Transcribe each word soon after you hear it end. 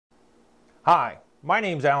Hi, my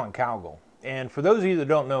name's Alan Cowgill, and for those of you that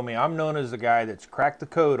don't know me, I'm known as the guy that's cracked the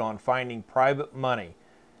code on finding private money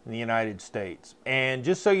in the United States. And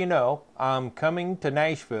just so you know, I'm coming to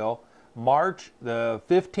Nashville March the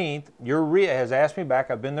 15th. Your RIA has asked me back.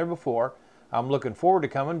 I've been there before. I'm looking forward to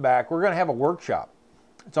coming back. We're going to have a workshop.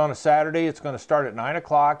 It's on a Saturday. It's going to start at 9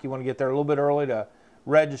 o'clock. You want to get there a little bit early to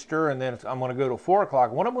register, and then I'm going to go to 4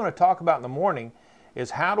 o'clock. What I'm going to talk about in the morning is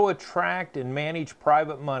how to attract and manage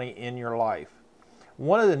private money in your life.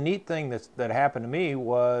 One of the neat things that happened to me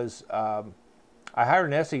was I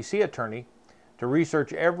hired an SEC attorney to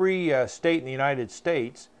research every state in the United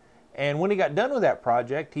States. And when he got done with that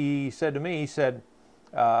project, he said to me, he said,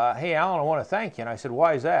 hey, Alan, I want to thank you. And I said,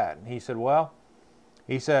 why is that? And he said, well,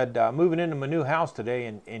 moving into my new house today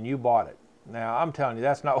and you bought it. Now, I'm telling you,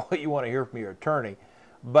 that's not what you want to hear from your attorney.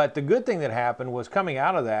 But the good thing that happened was coming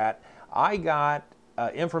out of that, I got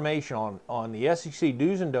information on the SEC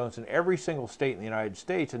do's and don'ts in every single state in the United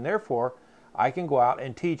States, and therefore I can go out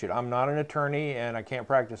and teach it. I'm not an attorney and I can't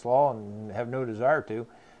practice law and have no desire to,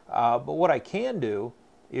 but what I can do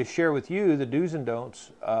is share with you the do's and don'ts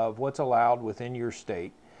of what's allowed within your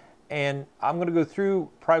state. And I'm going to go through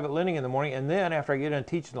private lending in the morning, and then after I get done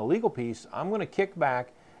teaching the legal piece, I'm going to kick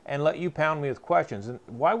back and let you pound me with questions. And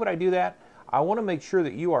why would I do that? I want to make sure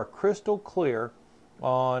that you are crystal clear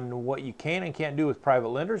on what you can and can't do with private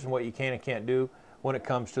lenders and what you can and can't do when it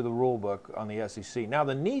comes to the rule book on the SEC. Now,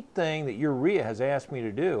 the neat thing that your RIA has asked me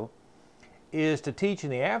to do is to teach in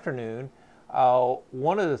the afternoon.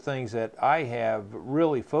 One of the things that I have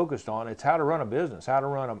really focused on, it's how to run a business, how to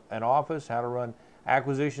run an office, how to run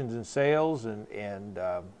acquisitions and sales, and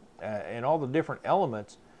all the different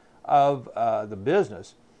elements of the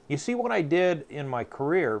business. You see, what I did in my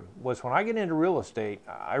career was when I get into real estate,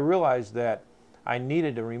 I realized that I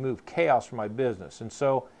needed to remove chaos from my business. And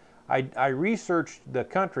so I researched the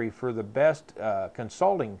country for the best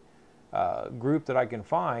consulting group that I can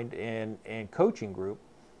find and coaching group.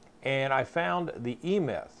 And I found the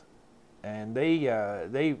E-Myth. And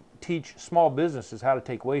they teach small businesses how to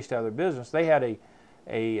take waste out of their business. They had a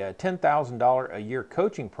 $10,000 a year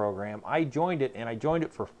coaching program. I joined it, and I joined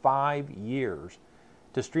it for 5 years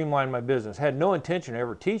to streamline my business. Had no intention of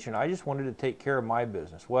ever teaching. I just wanted to take care of my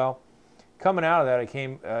business. Well, coming out of that, I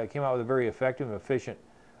came out with a very effective and efficient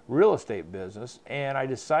real estate business, and I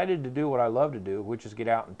decided to do what I love to do, which is get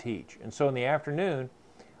out and teach. And so in the afternoon,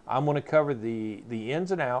 I'm going to cover the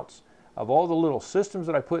ins and outs of all the little systems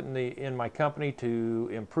that I put in my company to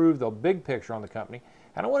improve the big picture on the company.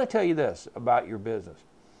 And I want to tell you this about your business,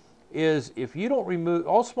 is if you don't remove,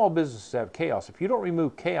 all small businesses have chaos. If you don't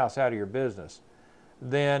remove chaos out of your business,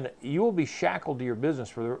 then you will be shackled to your business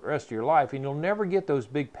for the rest of your life, and you'll never get those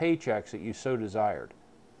big paychecks that you so desired.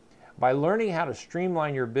 By learning how to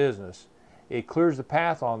streamline your business, it clears the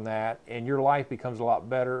path on that, and your life becomes a lot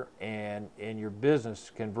better, and your business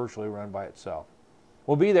can virtually run by itself.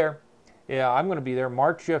 We'll be there. Yeah, I'm going to be there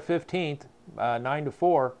March 15th, 9 to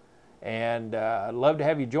 4, and I'd love to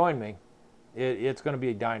have you join me. It's going to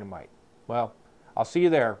be dynamite. Well, I'll see you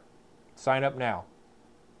there. Sign up now.